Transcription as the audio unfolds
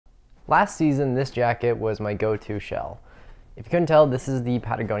Last season, this jacket was my go-to shell. If you couldn't tell, this is the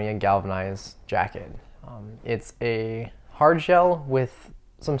Patagonia Galvanized Jacket. It's a hard shell with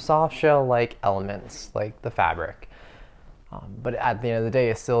some soft shell-like elements, like the fabric. But at the end of the day,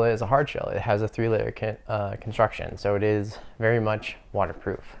 it still is a hard shell. It has a 3-layer construction, so it is very much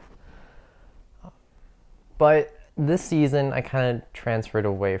waterproof. But this season, I kind of transferred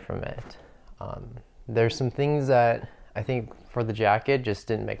away from it. There's some things that I think for the jacket just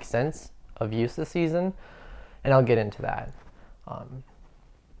didn't make sense of use this season, and I'll get into that.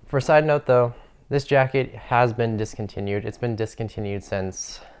 For a side note though, this jacket has been discontinued. It's been discontinued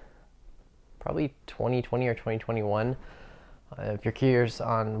since probably 2020 or 2021. If you're curious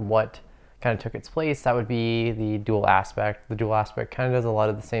on what kind of took its place, that would be the dual aspect. The dual aspect kind of does a lot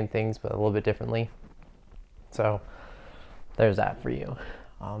of the same things, but a little bit differently. So there's that for you.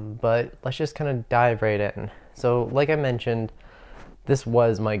 But let's just kind of dive right in. So like I mentioned, this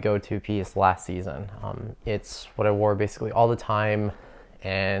was my go-to piece last season. It's what I wore basically all the time,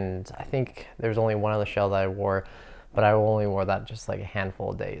 and I think there's only one other shell that I wore, but I only wore that just like a handful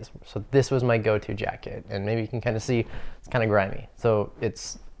of days. So this was my go-to jacket, and maybe you can kind of see it's kind of grimy. So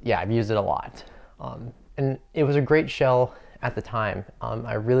it's, yeah, I've used it a lot. And it was a great shell at the time. And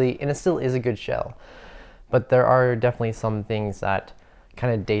it still is a good shell, but there are definitely some things that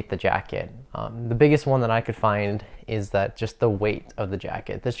kind of date the jacket. The biggest one that I could find is that just the weight of the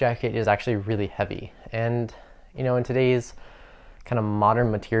jacket. This jacket is actually really heavy, and you know, in today's kind of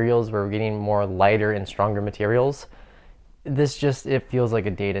modern materials where we're getting more lighter and stronger materials, it feels like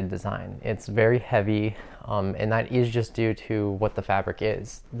a dated design. It's very heavy, and that is just due to what the fabric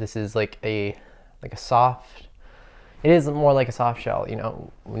is. This is like a soft, it is more like a soft shell. You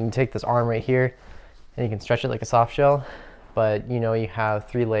know, when you take this arm right here and you can stretch it like a soft shell, but you know, you have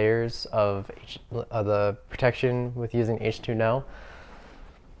 3 layers of the protection with using H2No.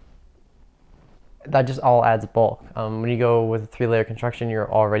 That just all adds bulk. When you go with a 3-layer construction,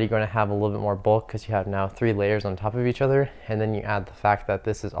 you're already going to have a little bit more bulk because you have now 3 layers on top of each other, and then you add the fact that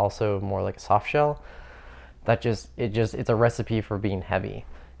this is also more like a soft shell. It's a recipe for being heavy,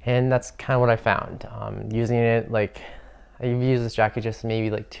 and that's kind of what I found. Using it, like, I've used this jacket just maybe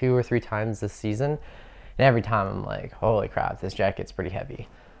like 2 or 3 times this season. And every time I'm like, holy crap, this jacket's pretty heavy.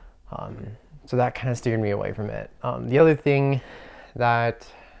 So that kind of steered me away from it. The other thing that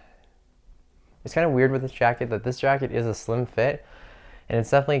is kind of weird with this jacket, that this jacket is a slim fit, and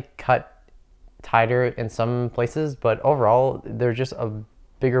it's definitely cut tighter in some places, but overall, there's just a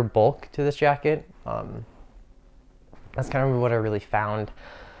bigger bulk to this jacket. That's kind of what I really found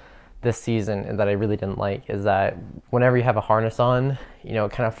this season, and that I really didn't like, is that whenever you have a harness on, you know,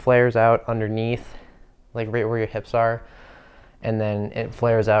 it kind of flares out underneath, like right where your hips are, and then it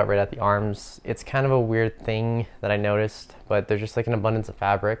flares out right at the arms. It's kind of a weird thing that I noticed, but there's just like an abundance of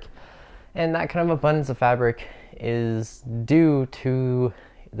fabric, and that kind of abundance of fabric is due to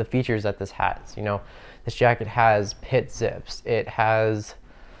the features that this has. You know, this jacket has pit zips. It has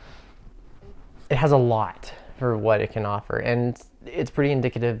a lot for what it can offer, and it's pretty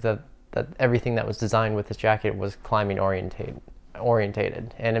indicative that everything that was designed with this jacket was climbing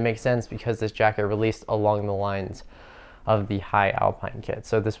orientated, and it makes sense because this jacket released along the lines of the high alpine kit.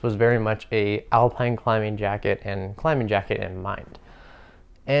 So this was very much a alpine climbing jacket and climbing jacket in mind.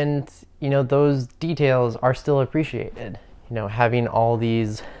 And you know, those details are still appreciated. You know, having all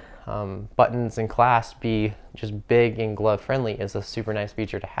these buttons and clasps be just big and glove friendly is a super nice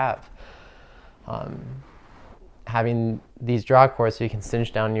feature to have. Having these draw cords so you can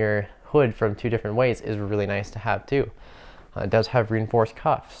cinch down your hood from 2 different ways is really nice to have too. It does have reinforced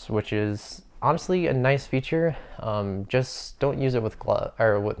cuffs, which is honestly a nice feature. Just don't use it with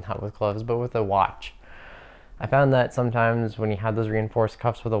not with gloves, but with a watch. I found that sometimes when you have those reinforced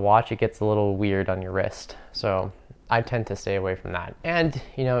cuffs with a watch, it gets a little weird on your wrist. So I tend to stay away from that. And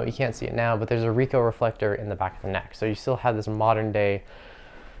you know, you can't see it now, but there's a Rico reflector in the back of the neck. So you still have this modern day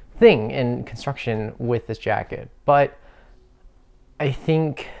thing in construction with this jacket. But I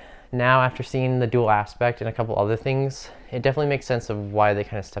think now, after seeing the dual aspect and a couple other things, it definitely makes sense of why they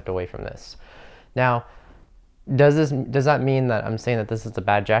kind of stepped away from this. Now, does that mean that I'm saying that this is a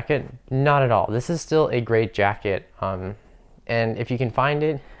bad jacket? Not at all. This is still a great jacket, and if you can find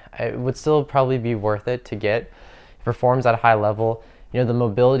it, it would still probably be worth it to get. It performs at a high level. You know, the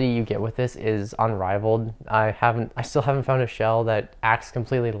mobility you get with this is unrivaled. I still haven't found a shell that acts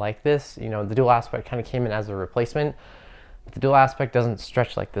completely like this. You know, the dual aspect kind of came in as a replacement. The dual aspect doesn't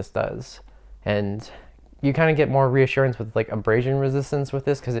stretch like this does, and you kind of get more reassurance with like abrasion resistance with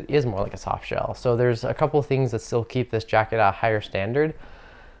this because it is more like a soft shell. So there's a couple things that still keep this jacket at a higher standard,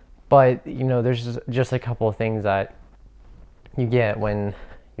 but you know, there's just a couple of things that you get when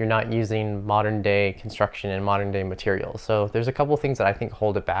you're not using modern day construction and modern day materials. So there's a couple things that I think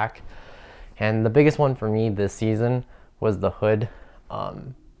hold it back. And the biggest one for me this season was the hood.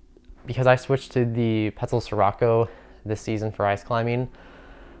 Because I switched to the Petzl Sirocco this season for ice climbing,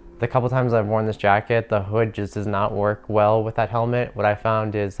 the couple times I've worn this jacket, the hood just does not work well with that helmet. What I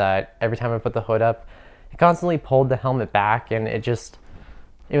found is that every time I put the hood up, it constantly pulled the helmet back, and it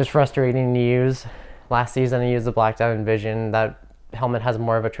was frustrating to use. Last season I used the Black Diamond Vision. That helmet has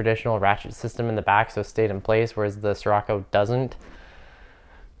more of a traditional ratchet system in the back, so it stayed in place, whereas the Sirocco doesn't.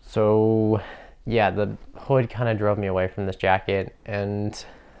 So yeah, the hood kind of drove me away from this jacket, and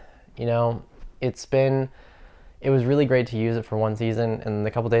you know, it was really great to use it for one season, and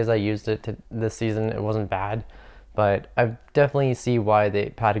the couple days I used it this season, it wasn't bad, but I definitely see why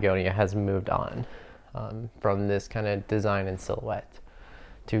the Patagonia has moved on from this kind of design and silhouette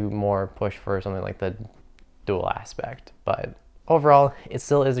to more push for something like the dual aspect. But overall, it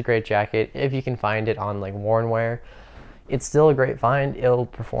still is a great jacket. If you can find it on like worn wear, it's still a great find. It'll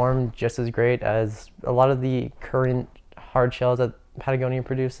perform just as great as a lot of the current hard shells that Patagonia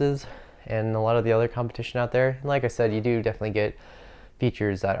produces and a lot of the other competition out there. And like I said, you do definitely get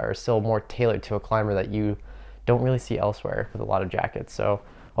features that are still more tailored to a climber that you don't really see elsewhere with a lot of jackets. So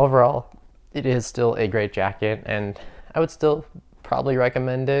overall, it is still a great jacket, and I would still probably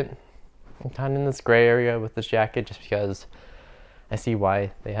recommend it. I'm kind of in this gray area with this jacket just because I see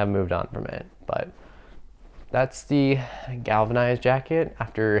why they have moved on from it. But that's the Galvanized Jacket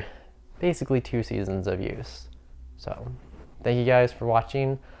after basically 2 seasons of use. So thank you guys for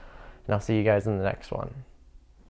watching, and I'll see you guys in the next one.